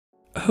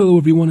Hello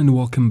everyone and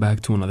welcome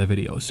back to another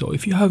video. So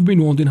if you have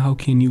been wondering how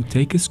can you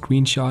take a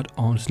screenshot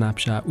on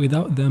Snapchat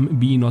without them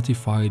being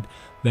notified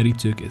that you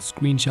took a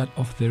screenshot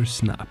of their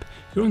snap,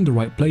 you're in the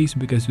right place,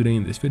 because today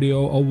in this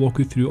video I'll walk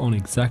you through on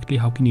exactly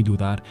how can you do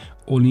that.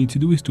 All you need to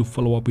do is to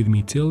follow up with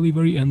me till the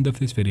very end of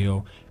this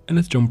video, and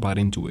let's jump right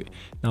into it.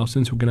 Now,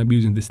 since we're going to be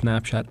using the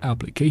Snapchat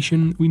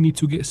application, we need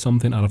to get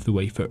something out of the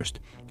way first.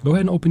 Go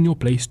ahead and open your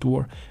Play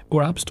Store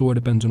or App Store,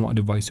 depends on what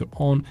device you're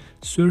on.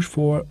 Search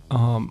for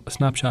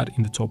Snapchat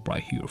in the top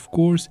right here, of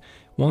course.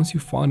 Once you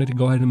find it,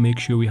 go ahead and make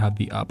sure we have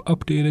the app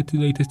updated to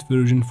the latest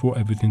version for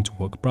everything to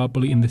work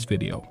properly in this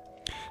video.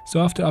 So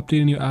after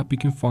updating your app, you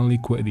can finally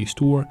quit the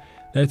store.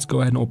 Let's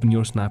go ahead and open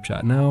your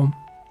Snapchat now.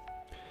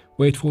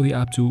 Wait for the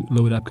app to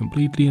load up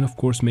completely, and of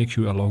course make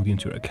sure you're logged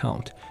into your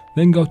account.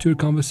 Then go to your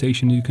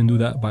conversation. You can do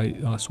that by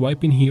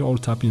swiping here or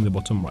tapping in the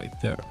bottom right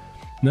there.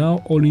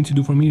 Now all you need to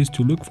do from here is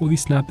to look for the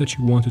snap that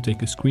you want to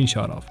take a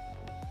screenshot of.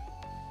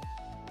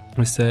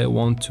 Let's say I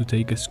want to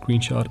take a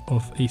screenshot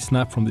of a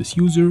snap from this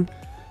user.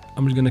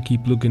 I'm just gonna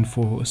keep looking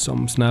for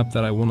some snap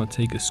that I want to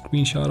take a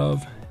screenshot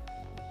of.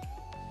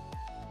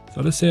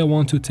 So let's say I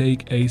want to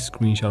take a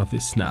screenshot of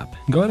this snap.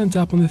 Go ahead and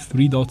tap on the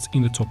three dots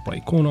in the top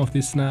right corner of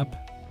this snap.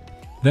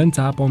 Then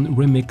tap on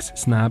Remix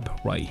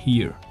Snap right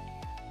here.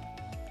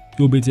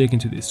 You'll be taken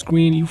to this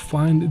screen. You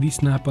find the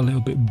snap a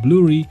little bit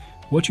blurry.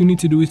 What you need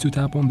to do is to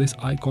tap on this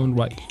icon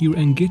right here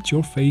and get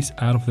your face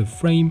out of the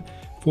frame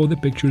for the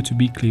picture to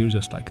be clear,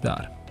 just like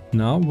that.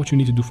 Now what you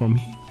need to do from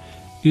here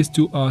is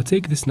to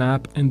take the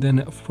snap, and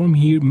then from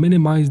here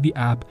minimize the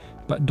app,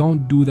 but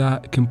don't do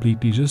that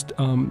completely. Just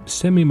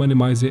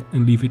semi-minimize it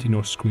and leave it in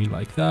your screen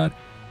like that.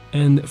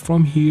 And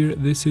from here,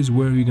 this is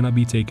where you're gonna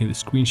be taking the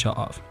screenshot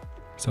of.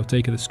 So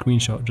take the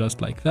screenshot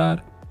just like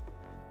that,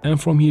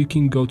 and from here you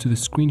can go to the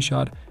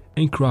screenshot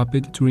and crop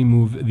it to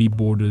remove the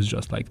borders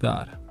just like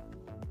that.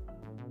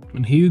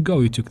 And here you go,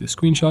 you took the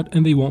screenshot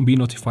and they won't be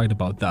notified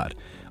about that.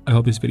 I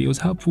hope this video was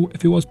helpful.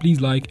 If it was, please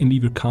like and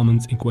leave your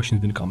comments and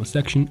questions in the comment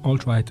section. I'll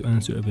try to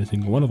answer every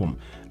single one of them.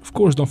 Of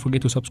course, don't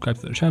forget to subscribe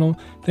to the channel.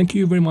 Thank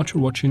you very much for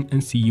watching,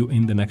 and see you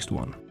in the next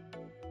one.